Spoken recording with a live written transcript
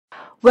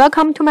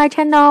Welcome to my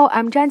channel.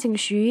 I'm Zhangjing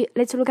Xu.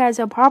 Let's look at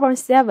the problem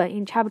 7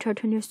 in chapter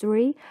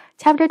 23.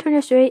 Chapter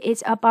 23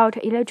 is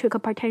about electrical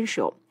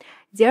potential.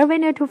 There we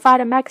need to find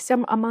the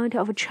maximum amount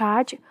of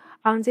charge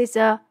on this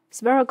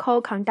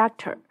spherical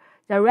conductor.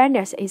 The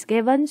radius is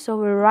given, so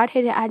we write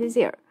it as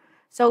there.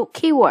 So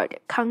keyword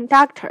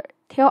conductor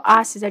tell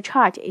us the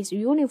charge is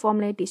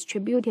uniformly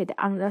distributed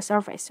on the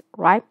surface,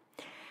 right?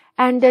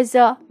 And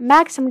the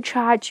maximum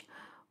charge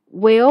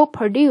will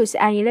produce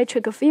an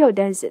electric field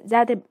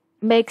that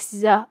makes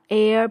the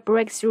air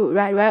break through,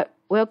 right?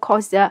 Will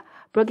cause the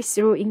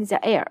breakthrough in the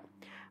air.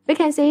 We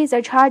can see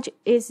the charge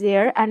is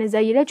there and the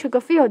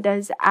electric field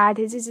at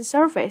this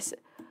surface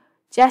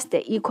just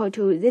equal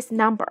to this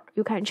number.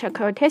 You can check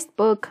your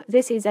textbook.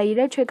 This is the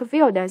electric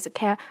field that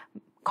can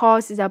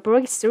cause the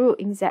breakthrough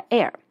in the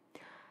air.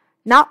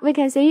 Now we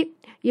can see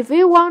if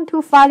we want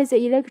to find the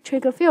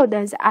electric field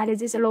at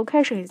these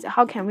locations,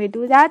 how can we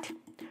do that?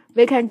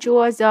 We can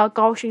draw the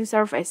Gaussian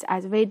surface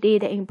as we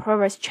did in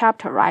previous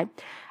chapter, right?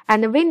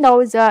 And we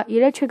know the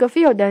electric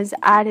field at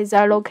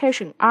the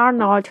location are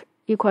not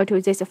equal to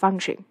this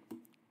function,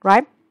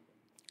 right?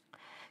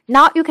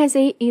 Now you can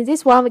see in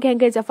this one we can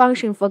get the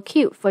function for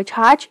Q for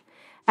charge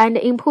and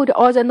input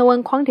all the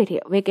known quantity.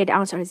 We get the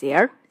answer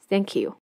there. Thank you.